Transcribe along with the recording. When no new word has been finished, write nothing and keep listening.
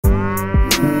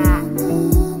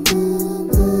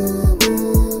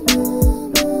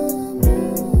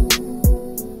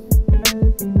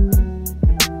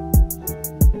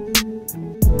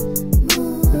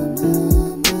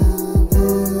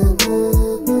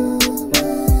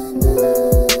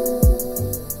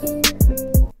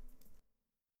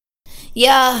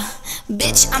Yeah,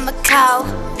 bitch, I'm a cow.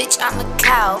 Bitch, I'm a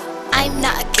cow. I'm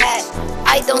not a cat.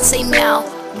 I don't say meow.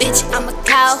 Bitch, I'm a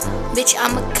cow. Bitch,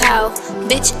 I'm a cow.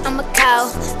 Bitch, I'm a cow.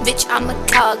 Bitch, I'm a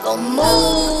cow. I go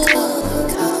moo.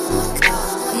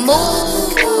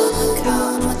 Moo.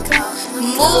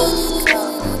 Moo.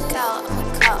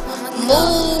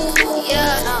 Moo.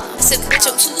 Yeah. I said, bitch,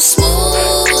 I'm too smooth.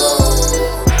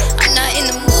 I'm not in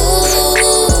the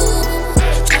mood.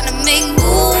 Tryna make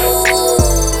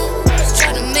moves.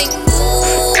 Tryna make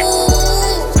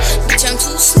moves. Bitch, I'm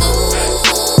too smooth.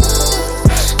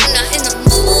 I'm not in the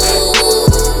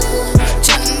mood.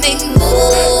 Tryna make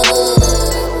moves.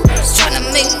 Tryna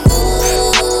make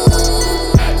moves.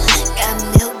 Got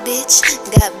milk, bitch.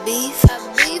 Got beef.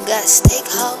 Got steak,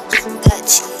 ho. Got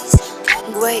cheese.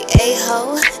 Great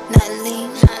A-ho. Not lean.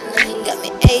 Got me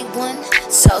A1.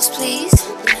 Sauce, please.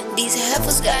 These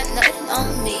heifers got nothing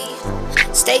on me.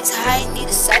 Stakes high, need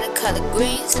a side of collard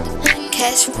greens.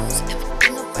 Cash rules,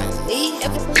 everything around me.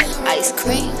 Ice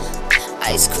cream,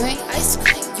 ice cream, ice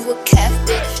cream. You a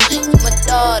catfish, you my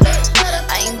daughter.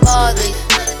 I ain't bothered,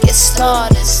 get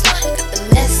slaughtered. Got the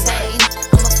methane,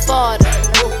 I'm a father.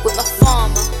 With my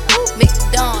farmer,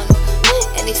 McDonald.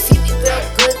 And they feed me real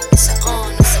good, it's an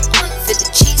honor. For the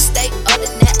cheesesteak, other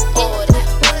than that order.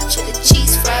 Chili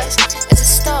cheese fries as a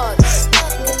starter.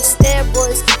 Got the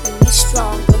steroids keeping me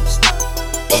stronger.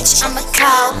 Bitch, I'm a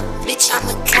cow. Bitch, I'm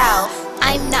a cow.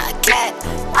 I'm not a cat.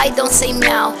 I don't say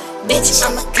meow. Bitch,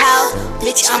 I'm a cow.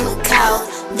 Bitch, I'm a cow.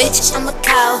 Bitch, I'm a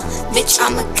cow. Bitch,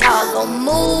 I'm a cow. Go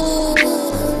moo.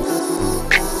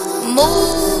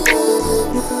 Moo.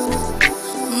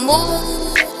 Moo.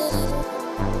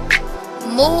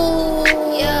 Moo.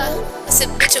 Yeah. I said,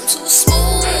 bitch, I'm too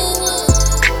smooth.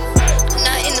 I'm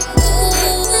not in the mood.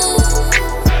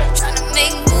 Tryna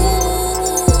make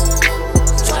moves.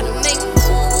 Tryna make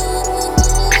moves.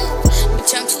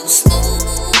 Bitch, I'm too smooth.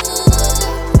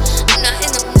 I'm not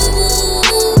in the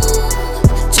mood.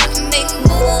 Tryna make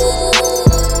moves.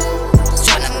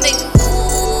 Tryna make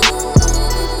moves.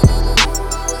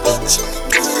 Bitch, I'm a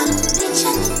cow. Bitch,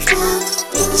 I'm a cow.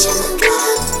 Bitch, I'm a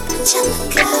cow. Bitch, I'm a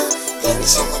cow.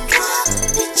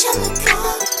 Bitch, I'm a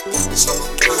cow. Bitch, I'm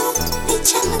a cow.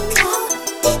 Bitch, I'm a cow.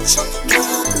 Bitch, I'm a cow. Bitch, I'm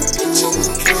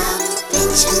a cow.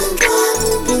 Bitch, I'm a cow.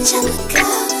 Bitch, I'm a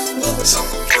cow. Bitch, I'm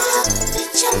a cow.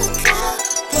 Bitch, I'm a cow.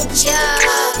 Bitch, I'm a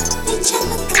cow. Bitch, I'm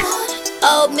a cow.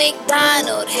 Old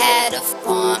MacDonald had a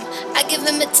farm. I give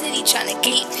him a titty tryna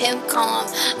keep him calm.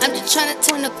 I'm just tryna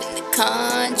turn up in the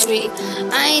country.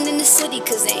 I ain't in the city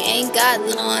cause they ain't got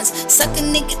lawns. Suck a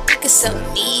nigga thick as some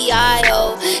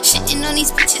E.I.O. Shitting on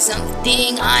these bitches, I'm the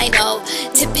thing I know.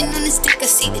 Tipping on his dick, I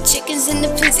see the chickens and the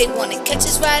pigs. They wanna catch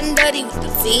us riding dirty with the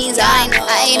fiends, I know.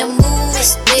 I ain't a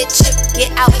moose, bitch,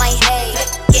 get out my hay.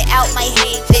 Get out my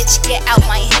hay, bitch, get out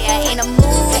my hay. I ain't a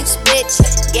moose, bitch,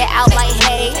 get out my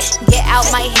hay. Get out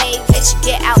my hay, bitch,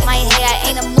 get out my hay. I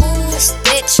ain't a moose,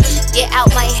 bitch, get out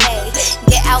my hay.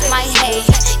 Get out my hay,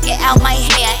 get out my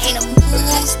hay. I ain't a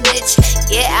moose, bitch,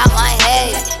 get out my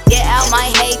hay. Get out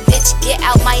my hay, bitch, get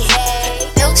out my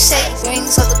hay. Milkshake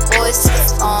brings all the boys to the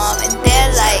farm, and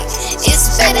they're like,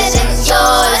 it's better than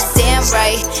yours. Damn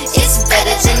right, it's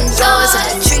better than yours.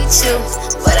 I'ma treat you,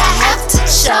 but I have to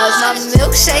charge. My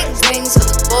milkshake brings all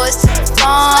the boys to the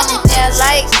farm, and they're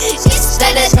like, it's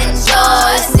better than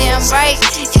yours. Damn right,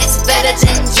 it's better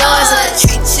than yours. I'ma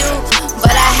treat you,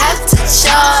 but I have to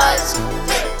charge.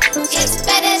 It's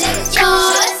better than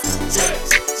yours.